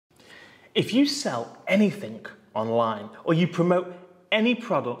If you sell anything online or you promote any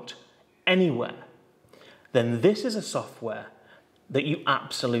product anywhere, then this is a software that you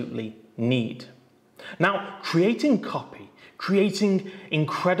absolutely need. Now, creating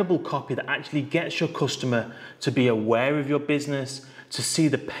incredible copy that actually gets your customer to be aware of your business, to see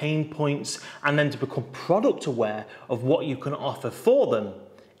the pain points, and then to become product aware of what you can offer for them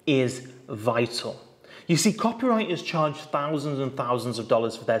is vital. You see, copywriters charge thousands and thousands of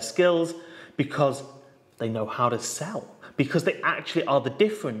dollars for their skills because they know how to sell, because they actually are the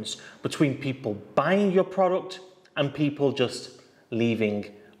difference between people buying your product and people just leaving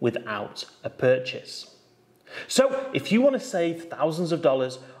without a purchase. So if you want to save thousands of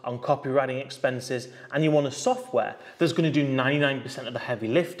dollars on copywriting expenses and you want a software that's going to do 99% of the heavy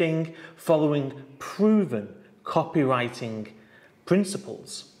lifting following proven copywriting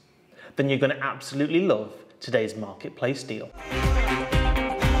principles, then you're going to absolutely love today's marketplace deal.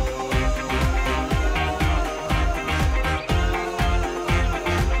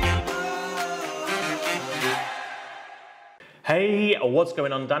 Hey, what's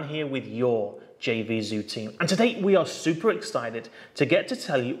going on? Dan here with your JVZoo team. And today we are super excited to get to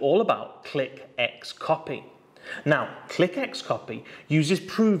tell you all about KlickXCopy. Now, KlickXCopy uses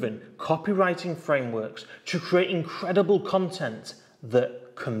proven copywriting frameworks to create incredible content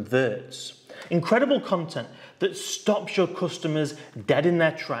that converts. Incredible content that stops your customers dead in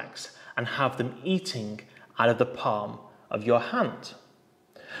their tracks and have them eating out of the palm of your hand.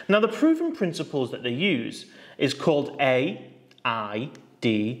 Now, the proven principles that they use is called AIDA.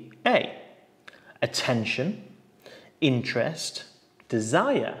 Attention, interest,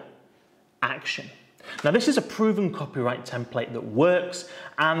 desire, action. Now, this is a proven copyright template that works,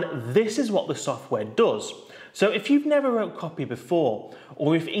 and this is what the software does. So if you've never wrote copy before,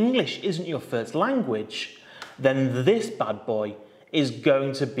 or if English isn't your first language, then this bad boy is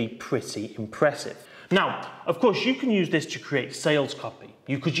going to be pretty impressive. Now, of course, you can use this to create sales copy.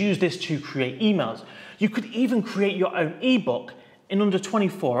 You could use this to create emails. You could even create your own ebook in under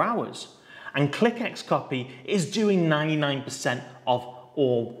 24 hours. And KlickXCopy is doing 99% of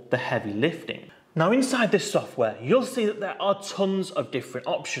all the heavy lifting. Now, inside this software, you'll see that there are tons of different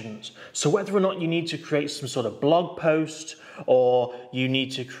options. So whether or not you need to create some sort of blog post, or you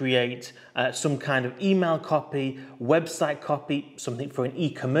need to create some kind of email copy, website copy, something for an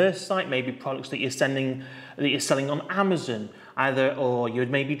e-commerce site, maybe products that you're selling on Amazon, or you're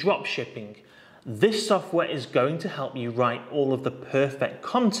maybe drop shipping. This software is going to help you write all of the perfect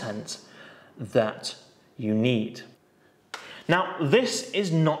content that you need. Now, this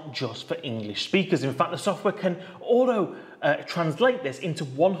is not just for English speakers. In fact, the software can auto translate this into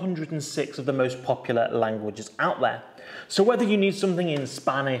 106 of the most popular languages out there. So whether you need something in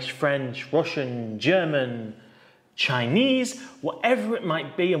Spanish, French, Russian, German, Chinese, whatever it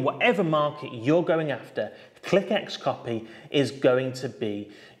might be and whatever market you're going after, KlickXCopy is going to be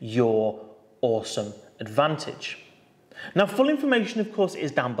your awesome advantage. Now, full information, of course,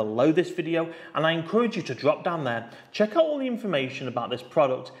 is down below this video, and I encourage you to drop down there, check out all the information about this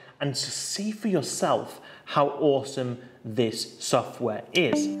product, and to see for yourself how awesome this software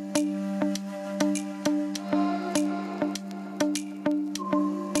is.